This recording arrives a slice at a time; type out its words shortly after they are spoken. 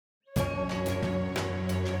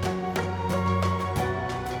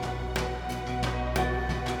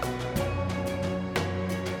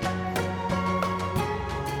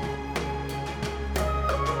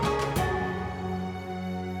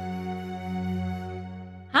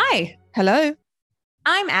Hi, Hello,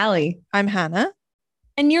 I'm Allie, I'm Hannah.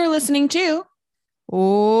 and you're listening to.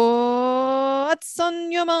 What's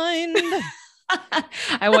on your mind?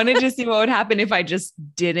 I wanted to see what would happen if I just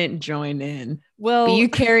didn't join in, but Well, you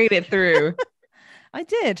carried it through. I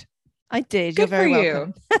did. I did. You're Good for very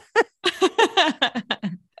welcome. you.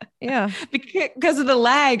 Yeah. Because of the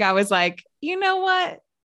lag, I was like, you know what?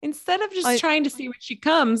 Instead of just trying to see when she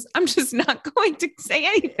comes, I'm just not going to say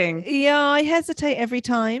anything. Yeah, I hesitate every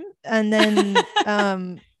time. And then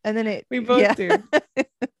it We both do.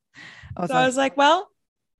 I was like, well,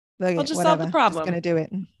 I'll just solve the problem. Just gonna do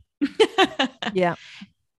it. Yeah.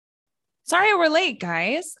 Sorry we're late,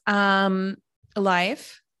 guys.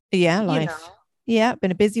 Life. Yeah, life. Yeah, been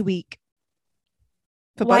a busy week.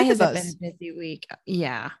 For Why both has of it us. been a busy week?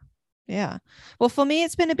 Yeah. Yeah. Well, for me,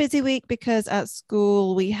 it's been a busy week because at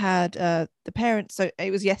school we had the parents. So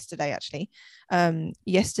it was yesterday, actually.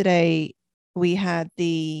 Yesterday we had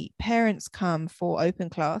the parents come for open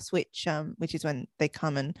class, which is when they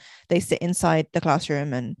come and they sit inside the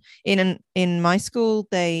classroom. And in my school,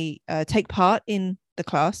 they take part in the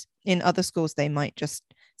class. In other schools, they might just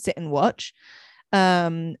sit and watch.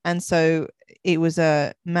 And so it was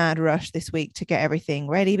a mad rush this week to get everything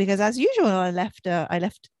ready because, as usual, I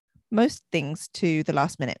left most things to the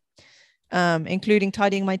last minute, including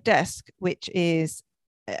tidying my desk, which is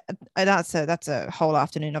that's a whole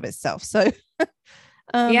afternoon of itself. So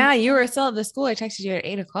yeah, you were still at the school. I texted you at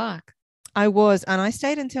 8:00. I was, and I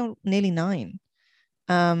stayed until nearly 9.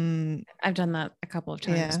 I've done that a couple of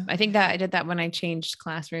times. Yeah. I think that I did that when I changed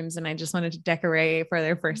classrooms and I just wanted to decorate for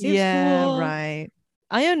their first day of school. Right.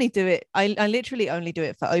 I only do it. I literally only do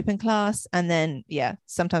it for open class, and then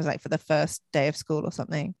sometimes like for the first day of school or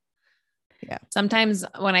something. Yeah. Sometimes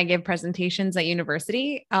when I give presentations at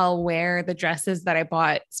university, I'll wear the dresses that I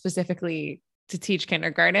bought specifically to teach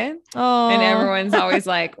kindergarten. Oh. And everyone's always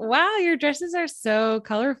like, wow, your dresses are so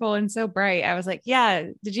colorful and so bright. I was like, yeah,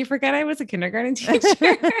 did you forget I was a kindergarten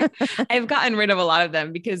teacher? I've gotten rid of a lot of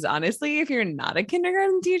them because honestly, if you're not a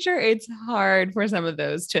kindergarten teacher, it's hard for some of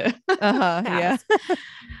those to pass.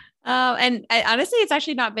 Yeah. And honestly, it's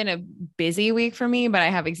actually not been a busy week for me, but I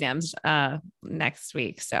have exams next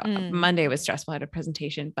week. So Monday was stressful. I had a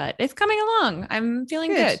presentation, but it's coming along. I'm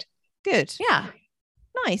feeling good. Good. Yeah.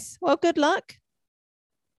 Nice. Well, good luck.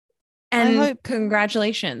 And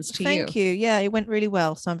congratulations to you. Thank you. Yeah, it went really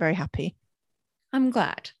well. So I'm very happy. I'm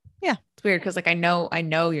glad. Yeah. It's weird because like I know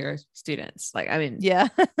your students. Like, I mean, yeah.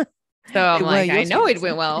 So I'm like, I know it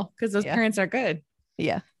went well because those parents are good.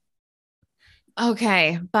 Yeah.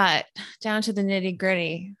 Okay, but down to the nitty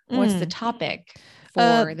gritty. What's the topic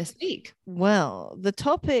for this week? Well, the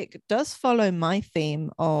topic does follow my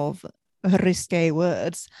theme of risque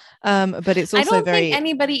words, but it's also I don't think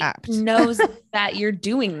anybody apt. knows that you're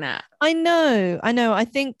doing that. I know. I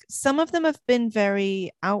think some of them have been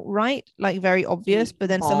very outright, like very obvious, but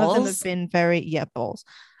then some of them have been very balls.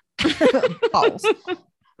 Balls.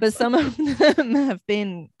 But some of them have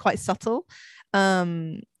been quite subtle.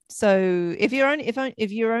 So if you're only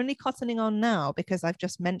cottoning on now because I've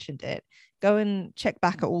just mentioned it, go and check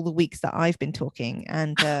back at all the weeks that I've been talking,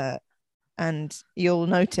 and you'll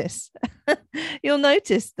notice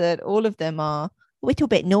that all of them are a little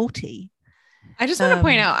bit naughty. I just want to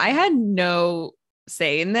point out, I had no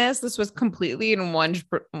say in this. This was completely and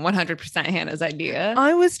 100% Hannah's idea.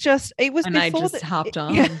 I just hopped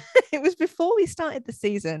on. Yeah, it was before we started the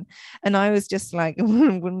season, and I was just like,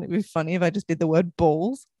 wouldn't it be funny if I just did the word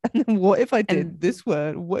balls? And then what if I did this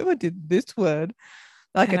word? What if I did this word?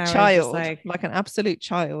 Like a child, like an absolute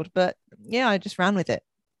child. But yeah, I just ran with it.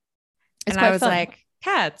 It's and I was fun. Like,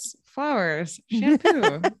 cats, flowers,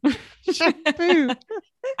 shampoo. Shampoo.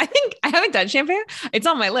 I think I haven't done shampoo. It's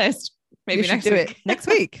on my list. Maybe next do week. It next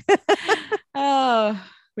week. Oh,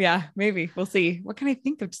 yeah, maybe. We'll see. What can I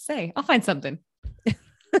think of to say? I'll find something.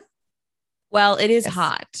 Well, it is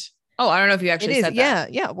hot. Oh, I don't know if you actually said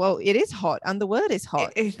that. Yeah. Well, it is hot, and the word is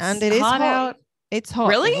hot, and it is hot out. It's hot.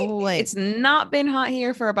 Really? It's not been hot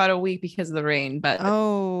here for about a week because of the rain, but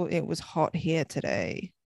it was hot here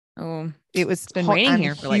today. Oh, it's been raining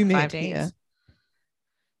here for like 5 days. Here.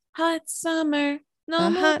 Hot summer, no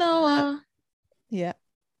more. Yeah.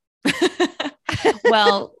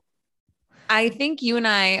 Well, I think you and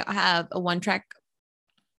I have a one-track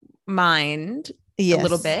mind a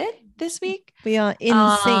little bit this week. We are in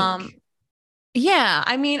sync. Yeah.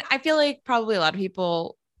 I mean, I feel like probably a lot of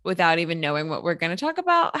people, without even knowing what we're going to talk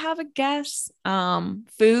about, have a guess.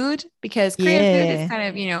 Food, because Korean food is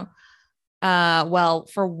kind of, well,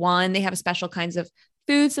 for one, they have special kinds of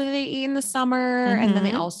foods that they eat in the summer. Mm-hmm. And then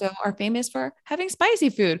they also are famous for having spicy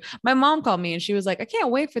food. My mom called me and she was like, I can't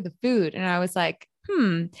wait for the food. And I was like,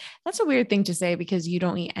 that's a weird thing to say because you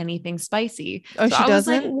don't eat anything spicy. Oh, so she I was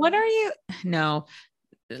doesn't? like, what are you? No,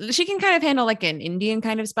 she can kind of handle like an Indian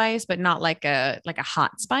kind of spice, but not like a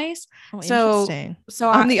hot spice. Oh, So interesting. so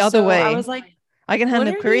I'm the other way. I was like, I can what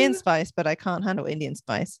handle are Korean you? spice, but I can't handle Indian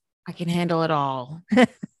spice. I can handle it all. I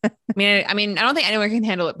mean, I don't think anyone can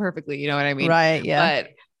handle it perfectly. You know what I mean? Right. Yeah.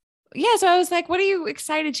 But yeah, so I was like, what are you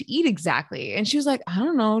excited to eat exactly? And she was like, I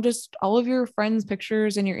don't know, just all of your friends'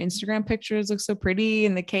 pictures and your Instagram pictures look so pretty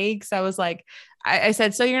and the cakes. I was like, I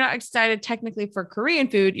said, so you're not excited technically for Korean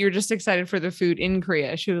food. You're just excited for the food in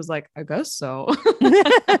Korea. She was like, I guess so.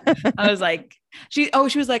 I was like, she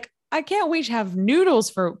was like, I can't wait to have noodles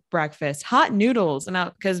for breakfast, hot noodles.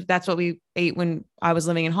 And because that's what we ate when I was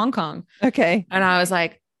living in Hong Kong. Okay. And I was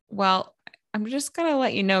like, well, I'm just going to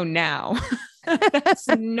let you know now. That's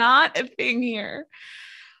not a thing here.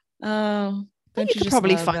 Oh, you could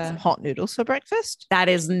probably find some hot noodles for breakfast. That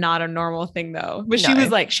is not a normal thing though. But she was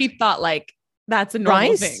like, she thought like that's a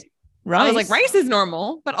normal thing. Rice. I was like, rice is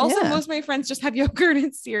normal, but also most of my friends just have yogurt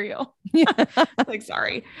and cereal. Like,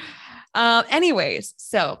 sorry. Anyways,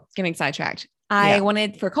 so getting sidetracked. I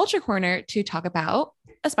wanted for Culture Corner to talk about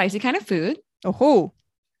a spicy kind of food. Oh,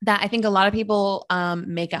 that I think a lot of people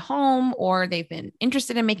make at home or they've been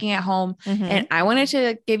interested in making at home. Mm-hmm. And I wanted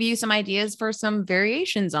to give you some ideas for some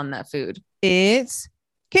variations on that food. It's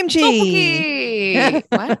kimchi.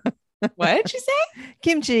 What? What did you say?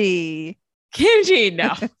 Kimchi. Kimchi,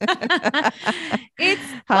 no. It's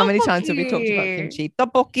how many times have we talked about kimchi?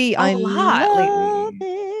 Tteokbokki. A lot love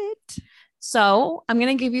lately. it. So I'm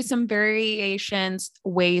going to give you some variations,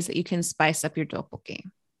 ways that you can spice up your tteokbokki.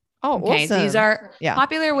 Oh, okay. Awesome. These are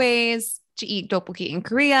popular ways to eat tteokbokki in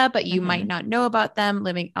Korea, but you might not know about them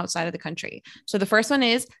living outside of the country. So the first one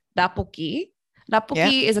is tteokbokki.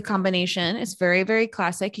 Tteokbokki is a combination. It's very, very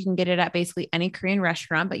classic. You can get it at basically any Korean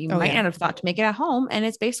restaurant, but you might not have thought to make it at home. And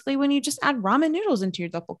it's basically when you just add ramen noodles into your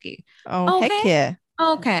tteokbokki. Oh, heck yeah.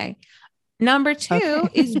 Okay. Number 2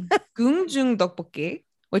 is gungjung tteokbokki,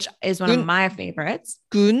 which is one of my favorites.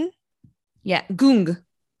 Gun? Yeah, gung.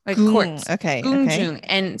 Like courts. Okay. Gungjung.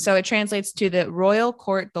 And so it translates to the royal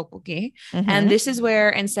court tteokbokki. Mm-hmm. And this is where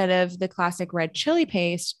instead of the classic red chili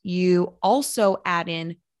paste, you also add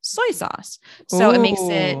in soy sauce. So it makes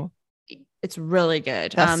it's really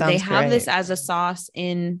good. They have this as a sauce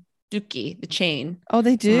in Dooki, the chain. Oh,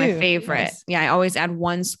 they do. My favorite. Nice. Yeah, I always add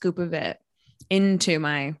 1 scoop of it into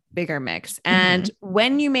my bigger mix. And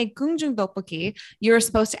when you make gungjung tteokbokki, you're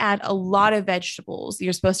supposed to add a lot of vegetables.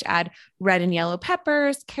 You're supposed to add red and yellow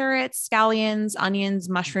peppers, carrots, scallions, onions,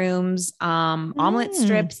 mushrooms, omelet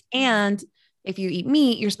strips. And if you eat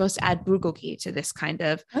meat, you're supposed to add bulgogi to this kind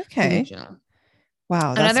of gungjung.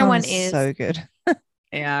 Wow. That Another one is so good.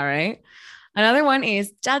 Yeah, right. Another one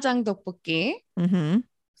is jjajang tteokbokki.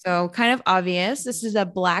 So kind of obvious. This is a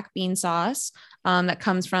black bean sauce that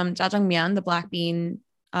comes from jjajangmyeon, the black bean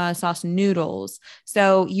sauce noodles.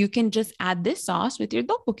 So you can just add this sauce with your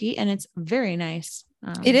tteokbokki and it's very nice.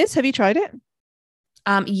 It is. Have you tried it?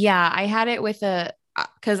 Yeah, I had it with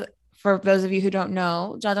because for those of you who don't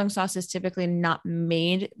know, jjajang sauce is typically not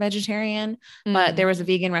made vegetarian, but there was a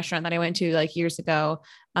vegan restaurant that I went to like years ago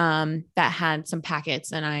that had some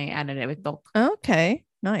packets and I added it with bulk. Okay.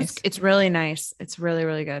 Nice. It's really nice. It's really,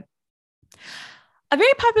 really good. A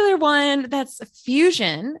very popular one that's a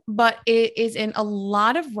fusion, but it is in a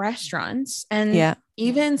lot of restaurants and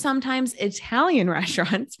even sometimes Italian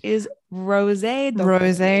restaurants is rosé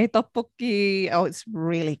tteokbokki. Oh, it's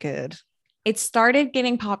really good. It started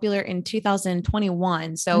getting popular in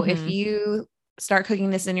 2021. So if you start cooking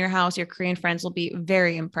this in your house, your Korean friends will be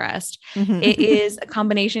very impressed. It is a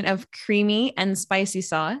combination of creamy and spicy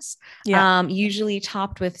sauce, usually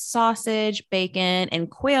topped with sausage, bacon, and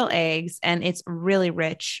quail eggs. And it's really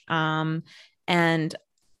rich. And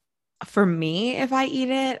for me, if I eat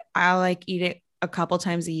it, I'll like eat it a couple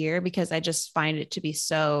times a year because I just find it to be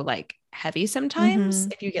so like heavy sometimes.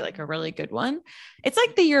 If you get like a really good one, it's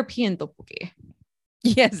like the European tteokbokki.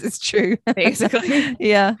 Yes, it's true. Basically.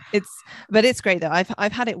 But it's great though.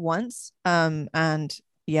 I've had it once. And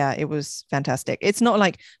yeah, it was fantastic. It's not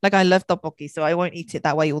like I love tteokbokki, so I won't eat it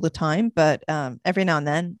that way all the time. But every now and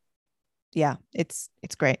then, it's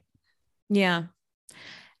great. Yeah.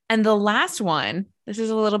 And the last one, this is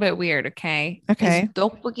a little bit weird, okay? Okay. Is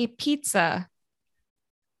tteokbokki pizza.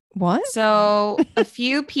 What? So a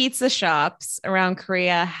few pizza shops around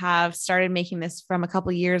Korea have started making this from a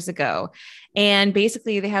couple years ago. And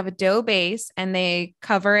basically they have a dough base and they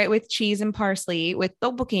cover it with cheese and parsley with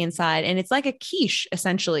tteokbokki inside. And it's like a quiche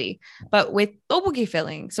essentially, but with tteokbokki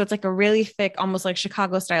filling. So it's like a really thick, almost like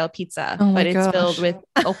Chicago style pizza, but it's filled with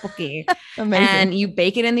tteokbokki. Amazing. And you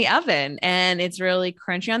bake it in the oven and it's really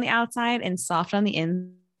crunchy on the outside and soft on the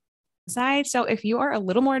inside. So if you are a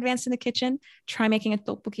little more advanced in the kitchen, try making a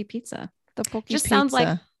tteokbokki pizza. Tteokbokki Just pizza sounds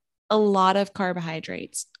like a lot of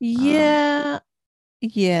carbohydrates. Yeah.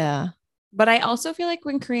 But I also feel like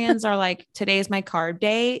when Koreans are like, today's my carb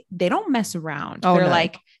day, they don't mess around. Oh, They're no.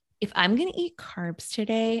 like, if I'm going to eat carbs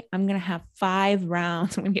today, I'm going to have 5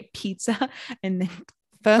 rounds. I'm going to get pizza and then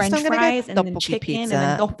first French I'm going fries to get and then tteokbokki chicken pizza, and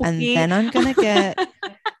then tteokbokki. and then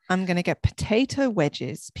I'm going to get potato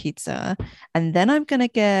wedges pizza, and then I'm going to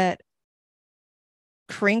get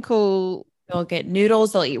crinkle. They'll get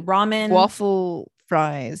noodles. They'll eat ramen. Waffle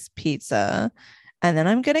fries pizza, and then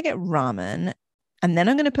I'm going to get ramen, and then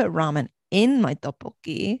I'm going to put ramen in my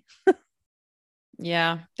tteokbokki.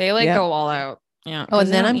 Yeah, they go all out. Yeah. Oh, and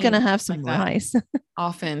then I'm going to have some rice.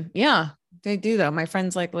 Often. Yeah, they do though. My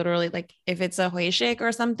friends like literally like if it's a hoeshik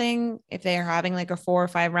or something, if they are having like a 4 or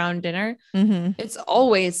 5 round dinner, it's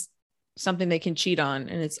always something they can cheat on.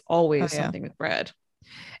 And it's always something with bread.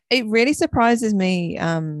 It really surprises me.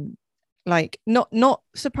 Like not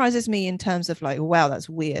surprises me in terms of like, wow, that's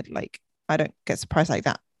weird. Like I don't get surprised like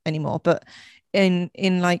that anymore. But in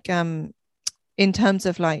like in terms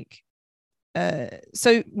of like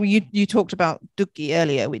so you talked about Dukki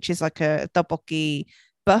earlier, which is like a tteokbokki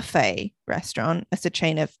buffet restaurant. It's a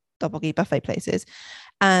chain of tteokbokki buffet places,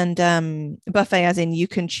 and buffet as in you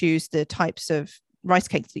can choose the types of rice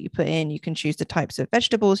cakes that you put in, you can choose the types of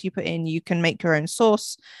vegetables you put in, you can make your own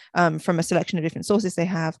sauce from a selection of different sauces they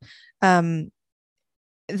have there,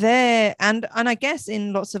 and I guess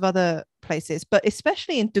in lots of other places, but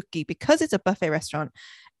especially in Dukki, because it's a buffet restaurant,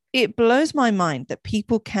 it blows my mind that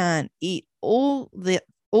people can eat all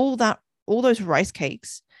those rice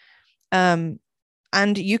cakes, and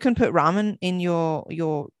you can put ramen in your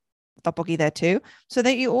tteokbokki there too. So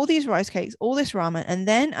they eat all these rice cakes, all this ramen, and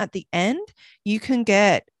then at the end you can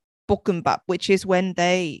get bokkeumbap, which is when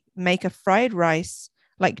they make a fried rice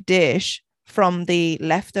like dish from the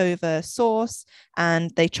leftover sauce,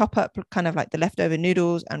 and they chop up kind of like the leftover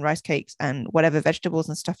noodles and rice cakes and whatever vegetables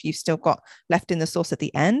and stuff you've still got left in the sauce at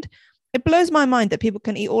the end. It blows my mind that people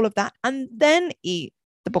can eat all of that and then eat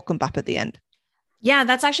the bokkeumbap at the end. Yeah,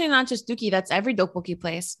 that's actually not just Dukki. That's every tteokbokki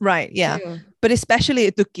place. Right. Yeah. Too. But especially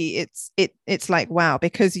at Dukki, it's like, wow,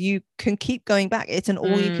 because you can keep going back. It's an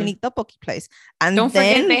all you can eat tteokbokki place. And don't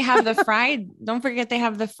forget they have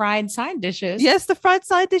the fried side dishes. Yes, the fried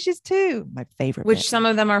side dishes too. My favorite. Which some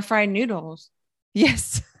of them are fried noodles.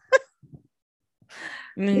 Yes.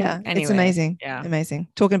 Yeah. Anyway, it's amazing. Yeah. Amazing.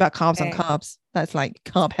 Talking about carbs on carbs. That's like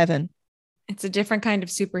carb heaven. It's a different kind of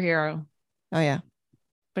superhero. Oh yeah.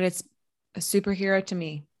 But it's a superhero to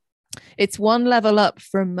me. It's one level up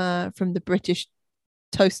from the British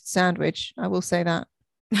toast sandwich. I will say that.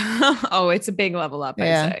 Oh, it's a big level up.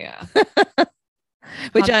 Yeah. I'd say, yeah.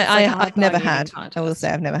 Which I've never had. I will say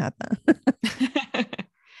I've never had that.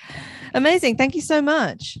 Amazing. Thank you so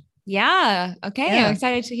much. Yeah. Okay. Yeah. I'm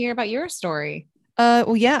excited to hear about your story.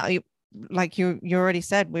 Well, yeah. Like you already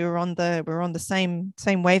said, we were on the same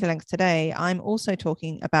wavelength today. I'm also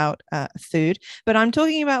talking about food, but I'm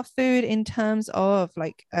talking about food in terms of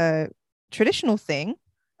like a traditional thing,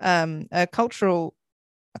 a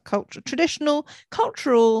traditional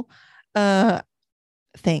cultural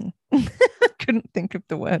thing. Couldn't think of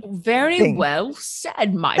the word. Very thing. Well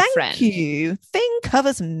said, my friend. Thank you. Thing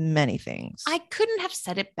covers many things. I couldn't have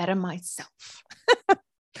said it better myself.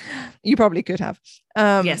 You probably could have.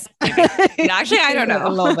 Yes. Actually, I don't know. A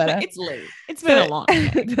lot better. It's late. It's been a long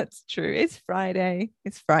day. That's true. It's Friday.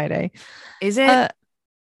 Is it?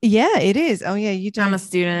 Yeah, it is. Oh yeah, you don't. I'm a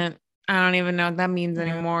student. I don't even know what that means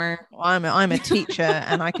anymore. I'm a teacher,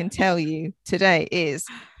 and I can tell you today is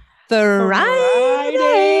Friday.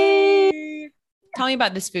 Tell me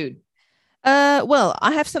about this food. Well,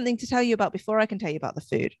 I have something to tell you about before I can tell you about the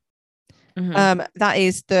food. That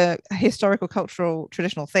is the historical, cultural,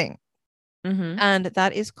 traditional thing. And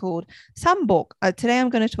that is called sambok. Today I'm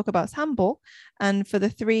going to talk about sambok. And for the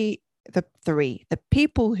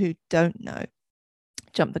people who don't know,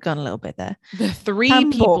 jump the gun a little bit there. The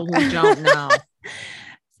people who don't know.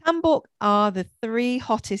 Sambok are the 3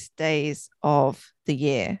 hottest days of the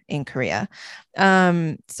year in Korea.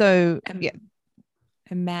 So yeah.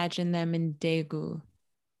 Imagine them in Daegu.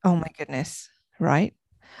 Oh my goodness. Right.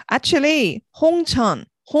 Actually, Hongcheon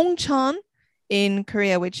in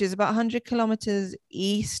Korea, which is about 100 kilometers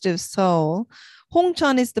east of Seoul.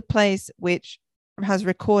 Hongcheon is the place which has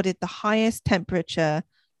recorded the highest temperature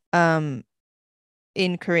in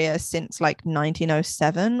Korea since like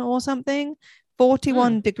 1907 or something.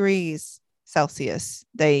 41 degrees Celsius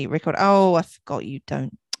they record. Oh, I forgot you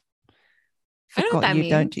don't. I know what that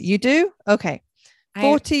means. You do? Okay.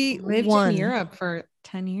 41. I lived in Europe for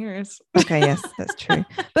 10 years. Okay, yes, that's true.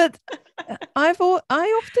 But I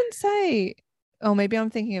often say, oh, maybe I'm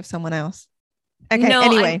thinking of someone else. Okay, no,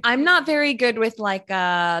 anyway. I'm not very good with like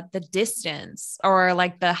the distance or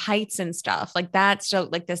like the heights and stuff. Like that's so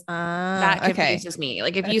like this that confuses me.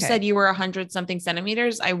 Like if you said you were 100 something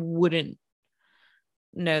centimeters, I wouldn't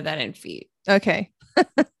know that in feet. Okay.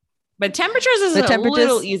 But temperatures is a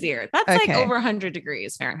little easier. That's like over 100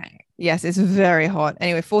 degrees Fahrenheit. Yes, it's very hot.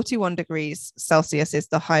 Anyway, 41 degrees Celsius is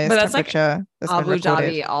the highest temperature. Like that's Abu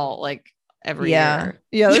Dhabi all like every year.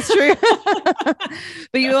 Yeah, that's true.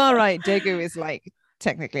 But you are right. Daegu is like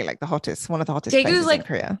technically like the hottest, one of the hottest places in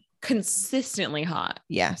Korea. Consistently hot.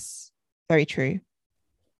 Yes, very true.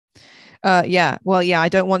 I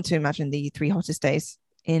don't want to imagine the 3 hottest days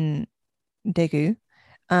in Daegu.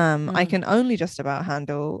 I can only just about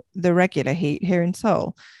handle the regular heat here in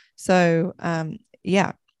Seoul. So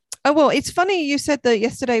yeah. Oh, well, it's funny you said that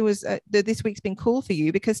yesterday was that this week's been cool for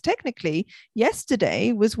you, because technically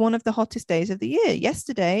yesterday was one of the hottest days of the year.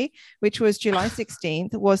 Yesterday, which was July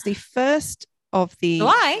 16th, was the first of the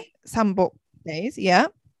Sambok days. Yeah.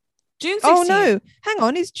 June 16th. Oh, no. Hang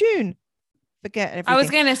on. It's June. Forget everything. I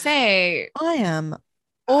was going to say. I am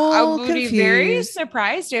I would be very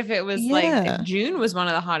surprised if it was like June was one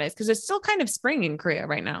of the hottest, because it's still kind of spring in Korea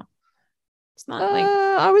right now. It's not like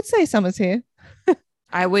I would say summer's here.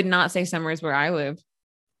 I would not say summer is where I live.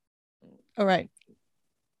 All right.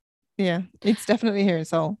 Yeah, it's definitely here in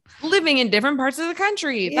Seoul. Living in different parts of the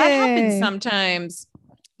country. Yay. That happens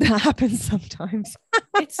sometimes.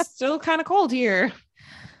 It's still kind of cold here.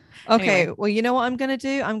 Okay, anyway. Well, you know what I'm going to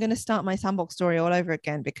do? I'm going to start my Sambok story all over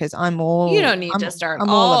again, because You don't need to start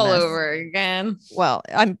all over again. Well,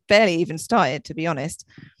 I'm barely even started, to be honest.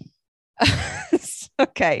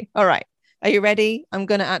 Okay, all right. Are you ready? I'm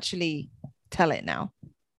going to actually tell it now.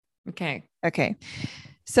 Okay.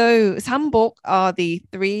 So Sambok are the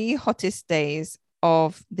 3 hottest days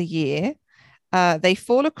of the year. They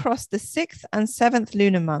fall across the 6th and 7th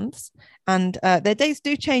lunar months, and their days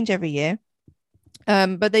do change every year.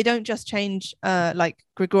 But they don't just change like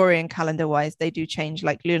Gregorian calendar wise, they do change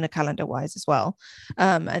like lunar calendar wise as well.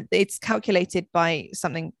 And it's calculated by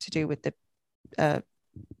something to do with the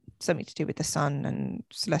sun and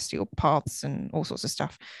celestial paths and all sorts of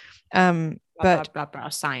stuff.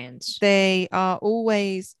 But science. They're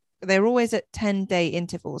always at 10-day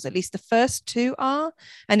intervals. At least the first 2 are,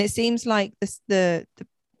 and it seems like the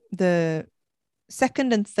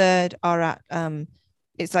second and third are at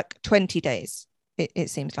it's like 20 days.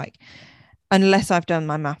 It seems like, unless I've done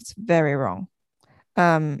my maths very wrong.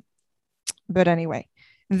 But anyway,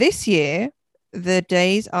 this year the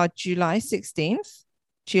days are July 16th,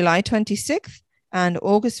 July 26th, and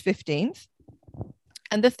August 15th.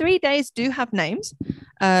 And the 3 days do have names.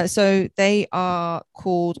 So they are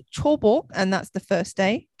called Chobok, and that's the first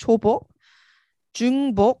day, Chobok.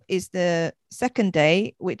 Jungbok is the second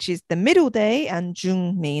day, which is the middle day, and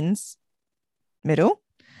Jung means middle.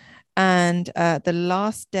 And the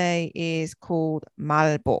last day is called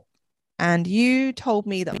Malbok. And you told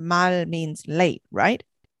me that Mal means late, right?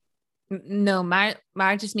 No, Mal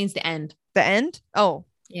just means the end. The end? Oh.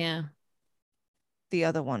 Yeah. The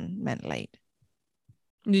other one meant late.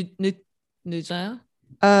 늦어요?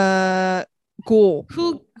 Go.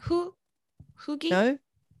 Hugi? No.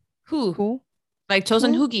 Go. Like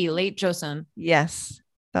Joseon Hugi, late Joseon. Yes.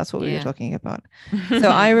 That's what we were talking about. So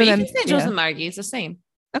I remember. You can say Joseon Margi, it's the same.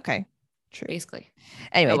 Okay. True. Basically.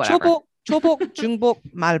 Anyway, Chobok, Jungbok,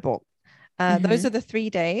 Malbok. Those are the 3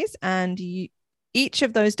 days, and each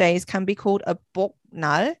of those days can be called a Bok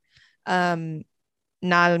Nal.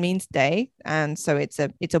 Nal means day, and so it's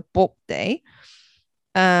a Bok day.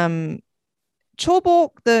 Chobok,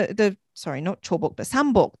 not Chobok, but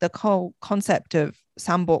Sambok, the whole concept of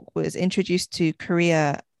Sambok was introduced to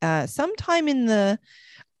Korea sometime in the,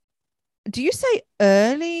 do you say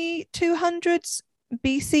early 200s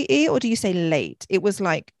BCE, or do you say late? It was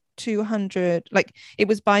like 200, like it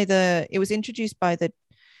was introduced by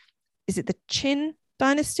is it the Qin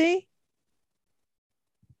dynasty?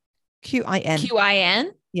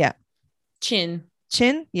 Qin? Yeah. Qin,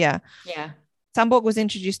 yeah. Sambok was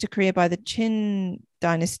introduced to Korea by the Qin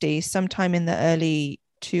dynasty sometime in the early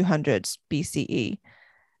 200s BCE.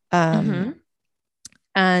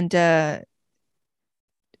 And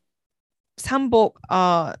Sambok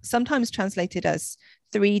are sometimes translated as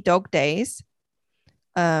 3 dog days.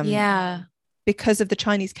 Yeah. Because of the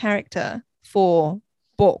Chinese character for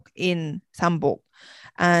bok in Sambok.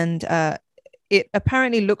 And it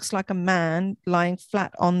apparently looks like a man lying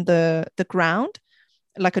flat on the ground,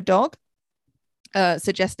 like a dog,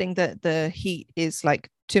 suggesting that the heat is like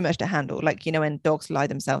too much to handle. Like, you know, when dogs lie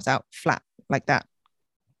themselves out flat like that,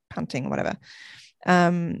 panting or whatever.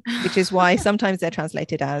 Which is why sometimes they're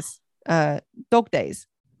translated as dog days,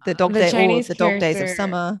 the dog day or the dog days of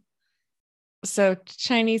summer. So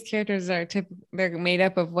Chinese characters they're made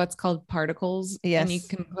up of what's called particles. Yes. And you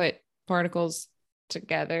can put particles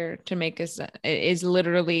together to make it is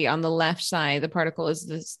literally on the left side. The particle is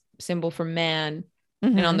this symbol for man.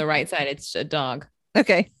 Mm-hmm. And on the right side, it's a dog.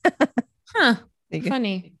 Okay. Huh.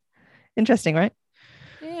 Funny. Interesting, right?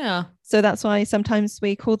 Yeah. So that's why sometimes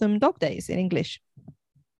we call them dog days in English.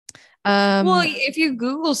 Well, if you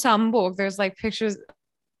Google Sambok, there's like pictures,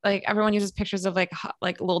 like everyone uses pictures of like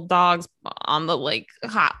little dogs on the like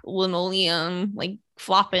hot linoleum, like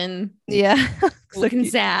flopping. Yeah. Looking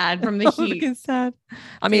sad from the heat. Looking sad.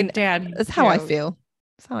 I mean, Dad, that's how I feel.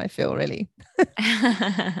 That's how I feel, really.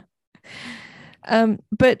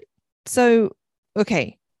 But so,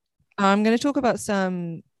 okay. I'm going to talk about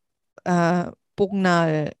some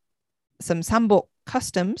Bongnal, some Sambok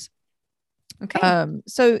customs. Okay.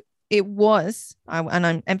 So it was, and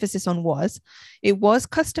I'm emphasis on was, it was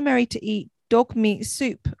customary to eat dog meat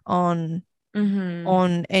soup on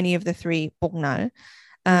any of the 3 Bongnal.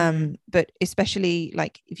 But especially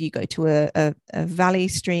like if you go to a valley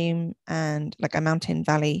stream and like a mountain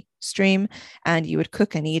valley stream, and you would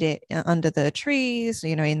cook and eat it under the trees,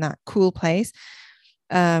 you know, in that cool place.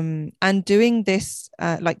 And doing this,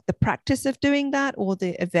 like the practice of doing that or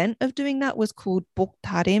the event of doing that was called Bok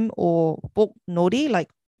Tarim or Bok Nori, like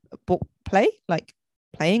book play, like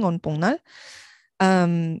playing on Bongnal.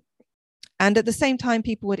 And at the same time,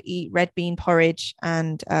 people would eat red bean porridge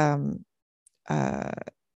and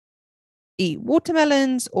eat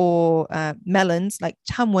watermelons or melons, like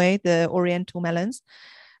chamwe, the oriental melons.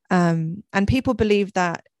 And people believe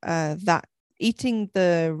that that eating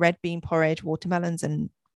the red bean porridge, watermelons,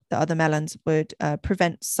 and the other melons would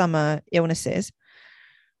prevent summer illnesses.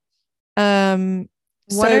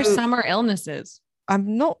 What are summer illnesses?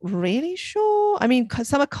 I'm not really sure. I mean,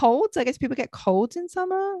 summer colds. I guess people get colds in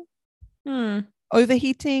summer.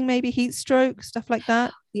 Overheating, maybe heat stroke, stuff like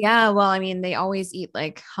that. Yeah, well, I mean, they always eat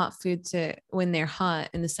like hot food when they're hot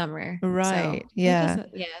in the summer. Right. So, yeah.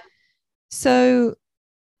 Yeah. So,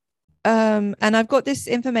 and I've got this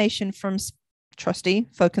information from trusty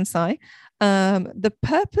Folk and Sci. The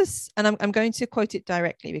purpose, and I'm going to quote it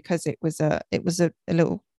directly because it was a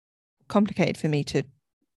little complicated for me to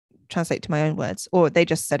translate to my own words, or they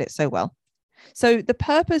just said it so well. So the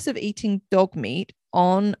purpose of eating dog meat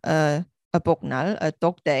on a Bongnal, a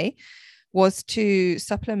dog day, was to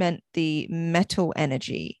supplement the metal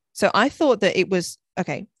energy. So I thought that it was,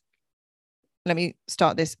 okay, let me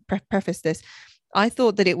start this, preface this. I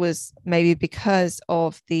thought that it was maybe because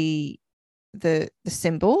of the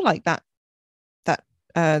symbol, like that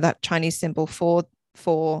Chinese symbol for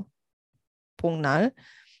Bongnal,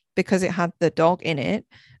 because it had the dog in it.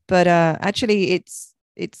 But actually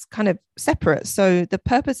it's kind of separate. So the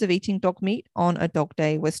purpose of eating dog meat on a dog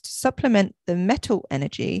day was to supplement the metal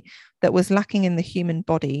energy that was lacking in the human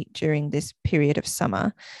body during this period of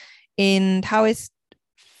summer. In Taoist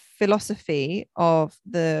philosophy of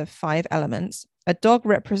the 5 elements, a dog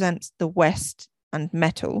represents the West and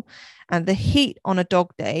metal, and the heat on a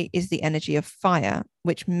dog day is the energy of fire,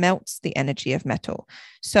 which melts the energy of metal.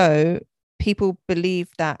 So people believe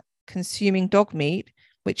that consuming dog meat,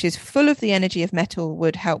 which is full of the energy of metal,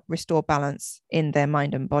 would help restore balance in their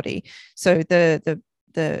mind and body. So the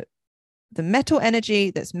metal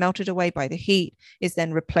energy that's melted away by the heat is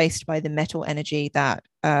then replaced by the metal energy that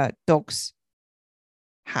dogs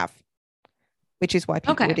have, which is why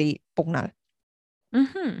people would eat Bongnal.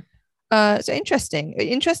 So interesting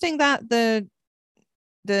that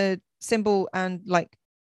the symbol and like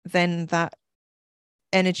then that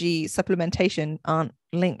energy supplementation aren't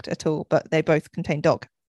linked at all, but they both contain dog.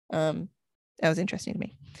 That was interesting to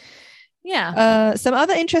me. Yeah. Some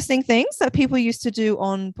other interesting things that people used to do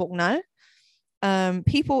on Bongnal.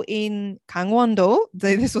 People in Gangwon-do,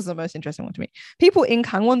 this was the most interesting one to me. People in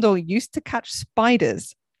Gangwon-do used to catch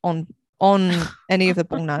spiders on any of the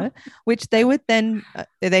Bongnal, which they would then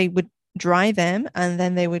they would dry them and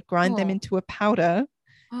then they would grind them into a powder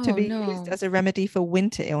to be used as a remedy for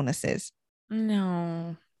winter illnesses.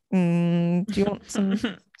 No. Do you want some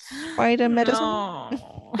spider medicine? No.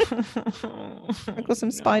 I got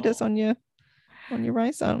some spiders on you. on your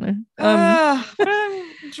rice. I don't know. But I'm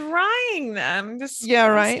drying them. Yeah,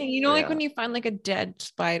 right. You know, like when you find like a dead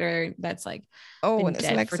spider that's like and dead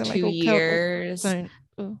its legs for are 2 years.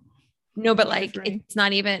 No, but like it's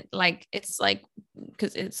not even like it's like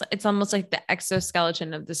because it's almost like the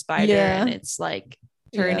exoskeleton of the spider, and it's like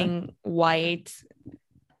turning white.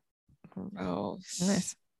 Gross.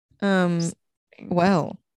 Nice.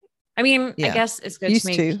 Well, I mean, I guess it's good to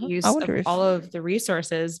make use of if... all of the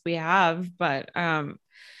resources we have, but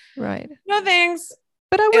right. No thanks.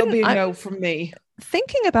 But it'll be a no from me.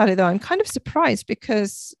 Thinking about it though, I'm kind of surprised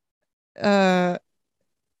because like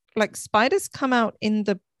spiders come out in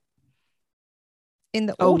the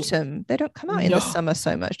autumn. They don't come out in the summer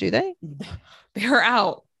so much, do they? They're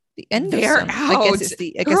out. The end They're of summer. out. I guess it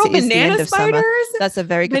is the end of summer. That's a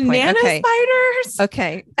very good banana point. Spiders.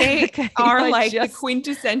 Okay. They are like the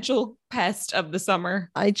quintessential pest of the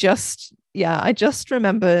summer. I just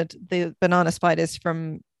remembered the banana spiders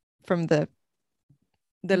from the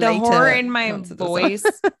horror in my voice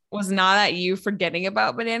was not at you forgetting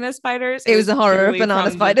about banana spiders. It was a horror of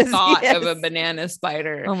banana spiders. The thought of a banana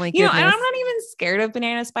spider. Oh my goodness. And I'm not even scared of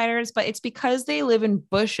banana spiders, but it's because they live in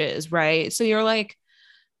bushes, right? So you're like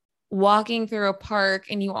walking through a park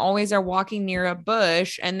and you always are walking near a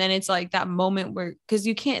bush, and then it's like that moment where because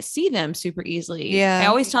you can't see them super easily. I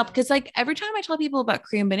always tell, because like every time I tell people about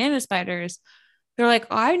Korean banana spiders, they're like,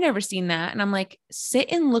 oh, I've never seen that. And I'm like,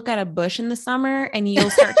 sit and look at a bush in the summer and you'll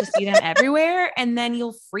start to see them everywhere, and then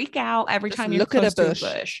you'll freak out every time you look at a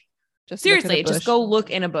bush. Seriously, just go look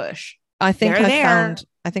in a bush. I think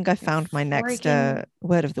I found my next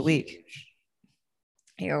word of the week.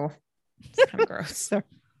 Ew. It's kind of gross.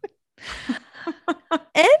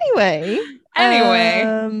 Anyway,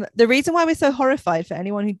 the reason why we're so horrified, for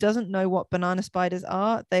anyone who doesn't know what banana spiders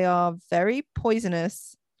are, they are very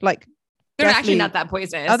poisonous. Like they're actually not that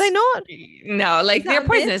poisonous. Are they not? No, like they're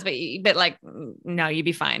poisonous, but like no, you'd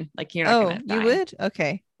be fine. Like you're not gonna die. You would?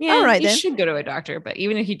 Okay. Yeah, all right, you then. should go to a doctor, but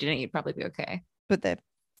even if you didn't, you'd probably be okay. But they're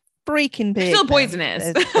freaking big. They're still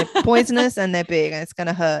poisonous. They're poisonous and they're big and it's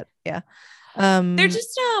gonna hurt. Yeah. They're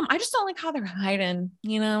just I just don't like how they're hiding,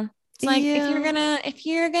 you know. It's like if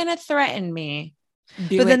you're gonna threaten me,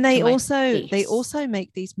 but then they also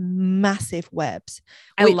make these massive webs.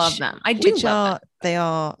 I love them.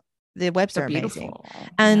 Their webs are beautiful. Amazing,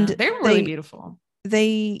 and they're really beautiful.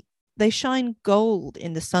 They shine gold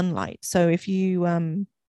in the sunlight. So if you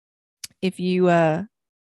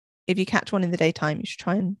catch one in the daytime, you should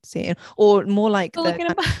try and see it, or more like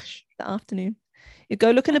the afternoon. You go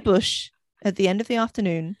look in a bush at the end of the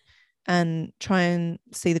afternoon and try and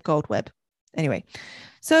see the gold web. Anyway,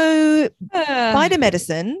 so spider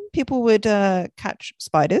medicine, people would catch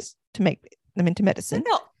spiders to make them into medicine.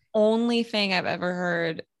 That's the only thing I've ever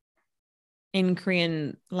heard in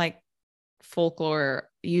Korean like folklore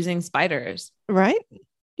using spiders. Right?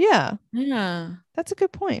 Yeah. Yeah. That's a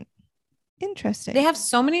good point. Interesting. They have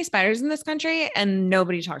so many spiders in this country and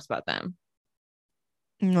nobody talks about them.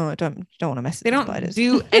 No, I don't want to mess with They don't spiders.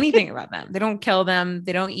 do anything about them. They don't kill them.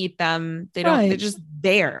 They don't eat them. They're just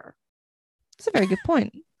there. That's a very good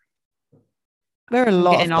point. There are a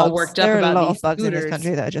lot of bugs. All worked up there are about a lot these of bugs scooters in this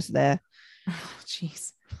country that are just there. Oh,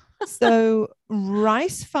 jeez. So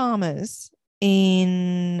rice farmers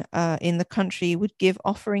in the country would give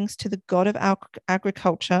offerings to the god of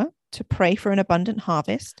agriculture to pray for an abundant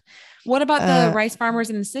harvest. What about the rice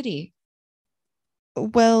farmers in the city?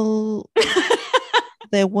 Well,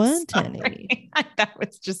 there weren't any. That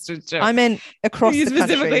was just a joke. I meant across the country. You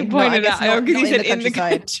specifically pointed out because you said in the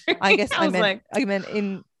country. I guess I meant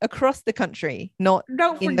in across the country, not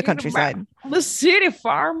in the countryside. The city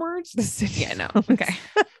farmers. The city. Yeah, no. Okay.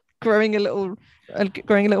 growing a little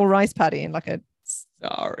rice paddy in like a.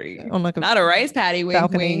 Sorry. On like a not a rice paddy. Wink,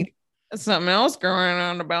 balcony. wink. Something else growing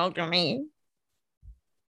on the balcony.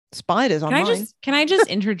 Spiders on mine. Can I just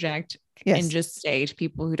interject? Yes. And just say to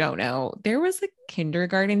people who don't know, there was a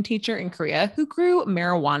kindergarten teacher in Korea who grew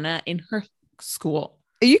marijuana in her school.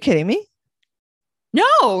 Are you kidding me?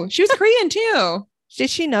 No, she was Korean too.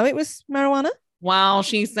 Did she know it was marijuana? Wow,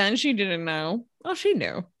 she said she didn't know. Oh, she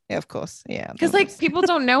knew. Yeah, of course. Yeah. Because like people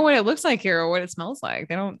don't know what it looks like here or what it smells like.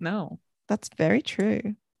 They don't know. That's very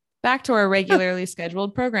true. Back to our regularly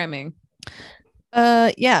scheduled programming.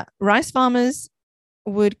 Yeah. Rice farmers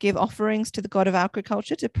would give offerings to the god of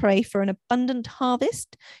agriculture to pray for an abundant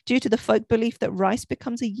harvest due to the folk belief that rice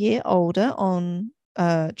becomes a year older on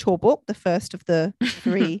Chorbok, the first of the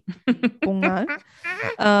three Bongnam.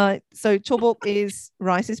 So Chorbok is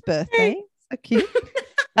rice's birthday. So cute.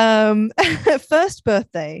 First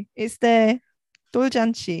birthday is their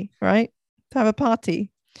doljanchi, right? To have a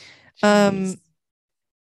party.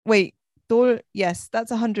 Wait, Dol, yes,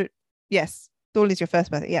 that's 100. Yes, Dol is your first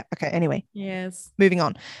birthday. Yeah. Okay. Anyway. Yes. Moving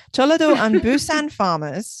on. Jeollado and Busan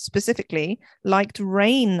farmers specifically liked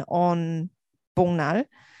rain on Bongnal,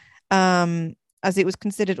 as it was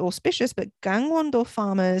considered auspicious, but Gangwon-do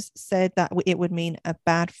farmers said that it would mean a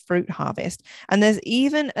bad fruit harvest. And there's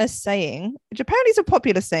even a saying, which apparently is a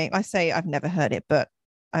popular saying. I say I've never heard it, but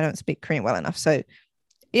I don't speak Korean well enough. So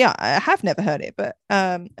yeah, I have never heard it, but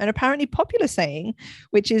an apparently popular saying,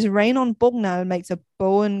 which is rain on Bongnal makes a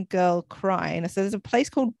Boeun girl cry. And so there's a place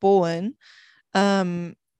called Boeun,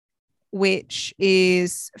 which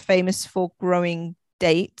is famous for growing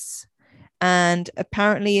dates. And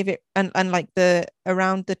apparently if it and like the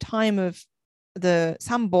around the time of the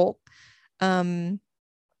Sambok,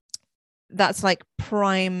 that's like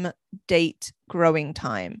prime date growing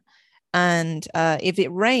time. And if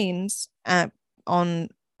it rains on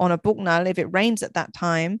a Bongnal, if it rains at that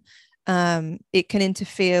time, it can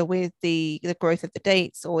interfere with the growth of the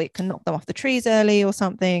dates, or it can knock them off the trees early or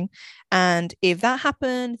something. And if that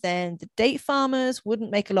happened, then the date farmers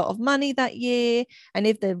wouldn't make a lot of money that year. And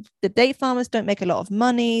if the date farmers don't make a lot of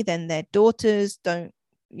money, then their daughters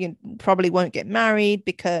probably won't get married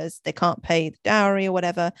because they can't pay the dowry or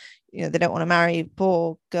whatever. They don't want to marry a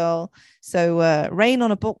poor girl. So rain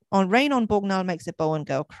on Bongnal makes a Boeun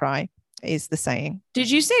girl cry is the saying.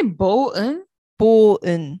 Did you say Boeun?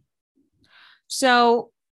 Boeun.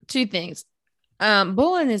 So 2 things.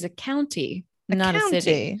 Boeun is a county, not a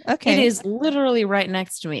city. Okay. It is literally right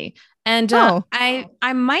next to me. And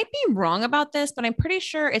I might be wrong about this, but I'm pretty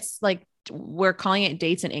sure it's like we're calling it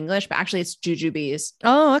dates in English, but actually it's jujubes.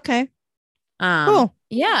 Oh, okay. Cool.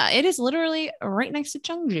 Yeah, it is literally right next to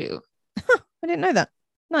Cheongju. I didn't know that.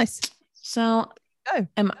 Nice. So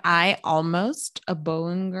am I almost a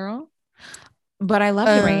Boeun girl? But I love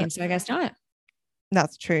the rain, so I guess not.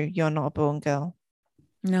 That's true. You're not a Boeun girl.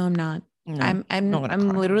 No, I'm not. No, I'm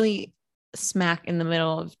literally smack in the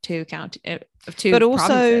middle of two but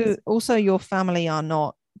provinces. also your family are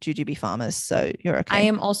not jujube farmers, so you're okay. I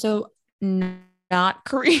am also not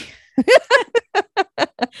Korean.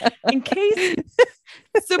 In case,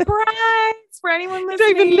 surprise for anyone listening.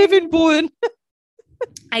 You don't even live in Boeun.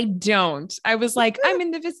 I don't. I was like, I'm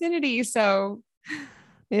in the vicinity, so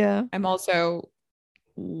yeah. I'm also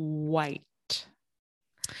white.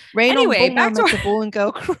 Anyway, back to the Boeun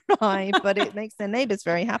girl cry, but it makes their neighbors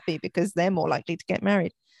very happy because they're more likely to get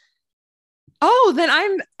married. Oh, then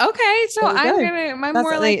I'm okay. So I'm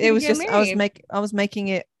more likely to get married. I was making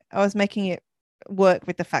it work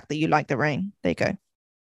with the fact that you like the rain. There you go.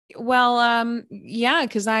 Well, yeah,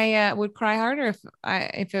 because I would cry harder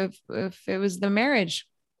if it was the marriage.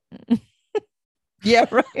 Yeah,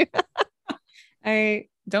 right. I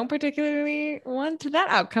don't particularly want that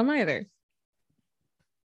outcome either.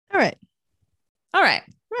 All right.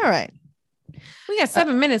 We got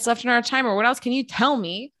 7 minutes left in our timer. What else can you tell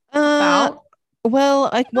me about?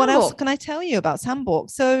 Well, what else can I tell you about Sambok?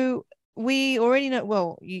 So we already know.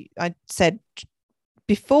 Well, I said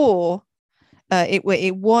before,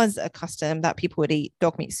 it was a custom that people would eat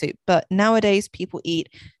dog meat soup, but nowadays people eat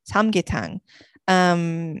samgyetang.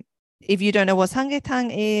 If you don't know what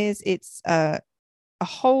samgyetang is, it's a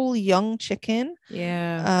whole young chicken,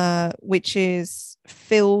 which is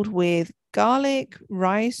filled with garlic,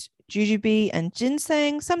 rice, jujube, and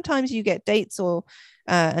ginseng. Sometimes you get dates or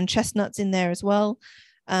and chestnuts in there as well,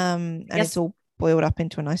 and it's all boiled up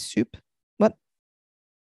into a nice soup. What?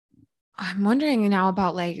 I'm wondering now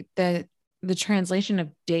about like the translation of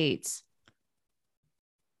dates.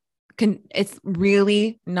 It's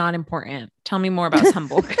really not important. Tell me more about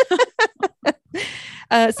Sambok.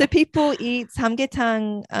 So people eat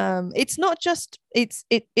samgyetang. It's not just it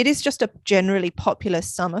is just a generally popular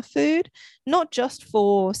summer food, not just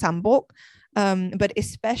for Sambok, but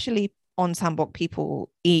especially on Sambok people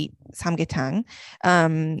eat samgyetang.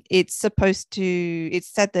 It's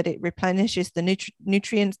said that it replenishes the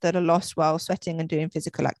nutrients that are lost while sweating and doing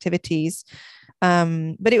physical activities.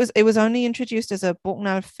 But it was only introduced as a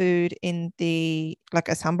Bongnal food a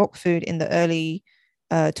Sambok food in the early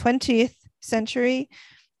 20th century,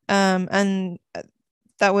 and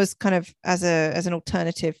that was kind of as an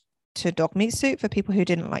alternative to dog meat soup for people who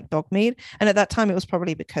didn't like dog meat. And at that time it was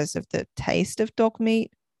probably because of the taste of dog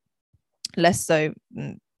meat, less so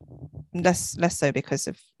because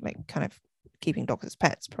of like kind of keeping dogs as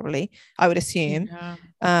pets, probably, I would assume.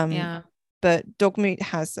 But dog meat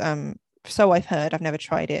has so I've heard, I've never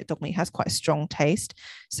tried it, dog meat has quite a strong taste,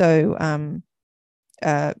 so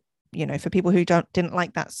for people who didn't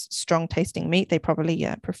like that strong tasting meat, they probably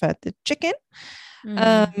preferred the chicken.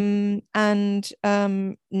 And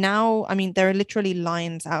now, I mean, there are literally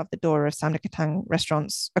lines out of the door of samgyetang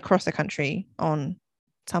restaurants across the country on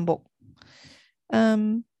Sambok.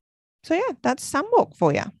 So yeah, that's Sambok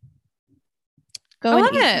for you. Go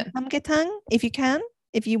and eat samgyetang if you can,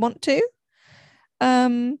 if you want to.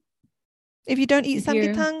 If you don't eat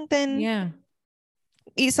samgyetang, then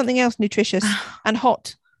eat something else nutritious and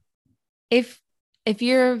hot. If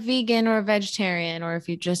you're vegan or vegetarian, or if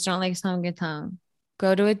you just don't like samgyetang,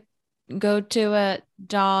 go to a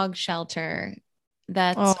dog shelter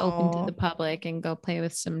that's open to the public and go play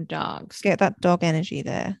with some dogs. Get that dog energy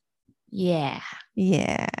there. Yeah.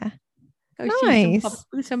 Go nice.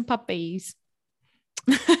 See some puppies.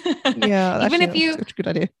 Yeah. Even if you such a good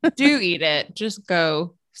idea. do eat it, just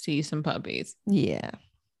go see some puppies. Yeah.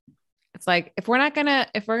 It's like if we're gonna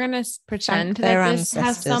pretend that this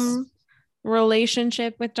has some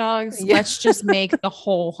relationship with dogs, let's just make the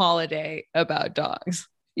whole holiday about dogs.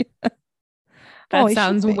 Yeah. That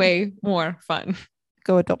sounds way more fun.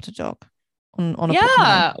 Go adopt a dog on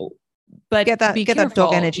a but get that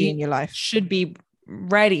dog energy in your life. Should be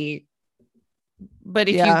ready. But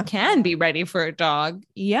if you can be ready for a dog,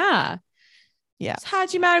 하지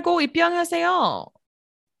말고 입양하세요.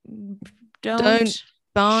 Don't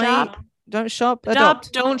buy, shop. Don't shop,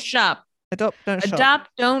 adopt. Don't shop. Adopt, don't shop. Adopt,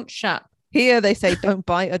 don't shop. Here they say don't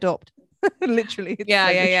buy, adopt. Literally.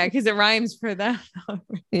 Yeah, because it rhymes for that.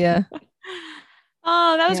 Yeah.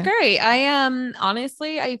 Oh, that was great. I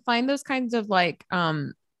honestly, I find those kinds of like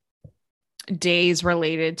days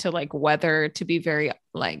related to like weather to be very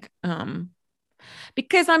like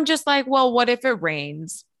because I'm just like, well, what if it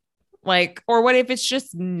rains? Like, or what if it's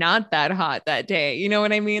just not that hot that day? You know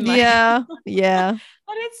what I mean? Like, yeah.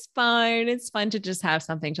 But it's fine. It's fun to just have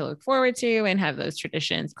something to look forward to and have those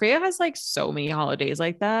traditions. Korea has like so many holidays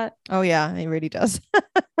like that. Oh yeah, it really does.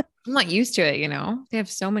 I'm not used to it, you know? They have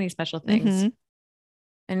so many special things. Mm-hmm.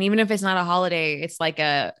 And even if it's not a holiday, it's like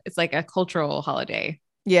a cultural holiday.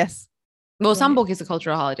 Yes. Well, Sambok is a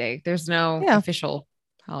cultural holiday. There's no official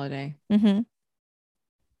holiday. Mm-hmm.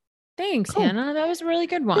 Thanks, cool. Hannah. That was a really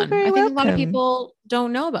good one. I think a lot of people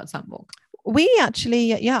don't know about Sambok. We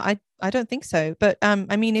actually, I don't think so. But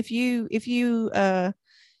I mean, if you're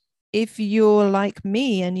like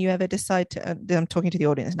me and you ever decide to, I'm talking to the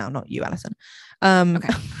audience now, not you, Alison.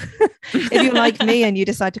 Okay. If you're like me and you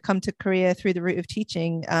decide to come to Korea through the route of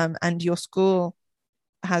teaching, and your school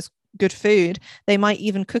has good food, they might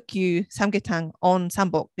even cook you samgyetang on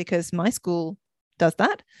Sambok, because my school does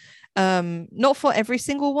that. Not for every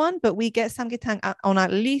single one, but we get samgyetang on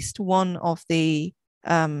at least one of the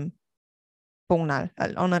bongnal,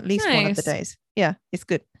 on at least one of the days. Yeah, it's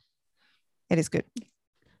good. It is good.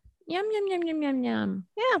 Yum, yum, yum, yum, yum, yum.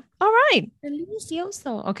 Yeah. All right.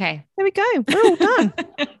 Delicioso. Okay. There we go. We're all done.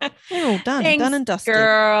 We're all done. Thanks, done and dusted.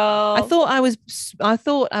 Girl. I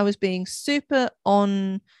thought I was being super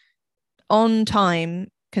on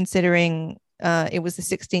time, considering it was the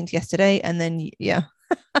 16th yesterday, and then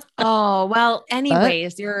Oh, well,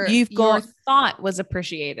 anyways, your thought was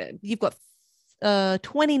appreciated. You've got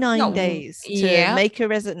 29 days to make a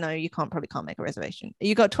reservation. No, you probably can't make a reservation.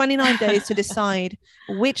 You got 29 days to decide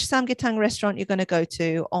which samgyetang restaurant you're going to go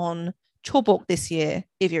to on Chobok this year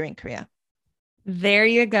if you're in Korea. There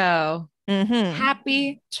you go. Mm-hmm.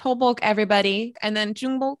 Happy Chobok, everybody, and then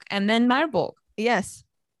Jungbok, and then Marbok. Yes.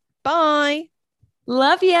 Bye.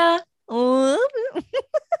 Love ya. Love you.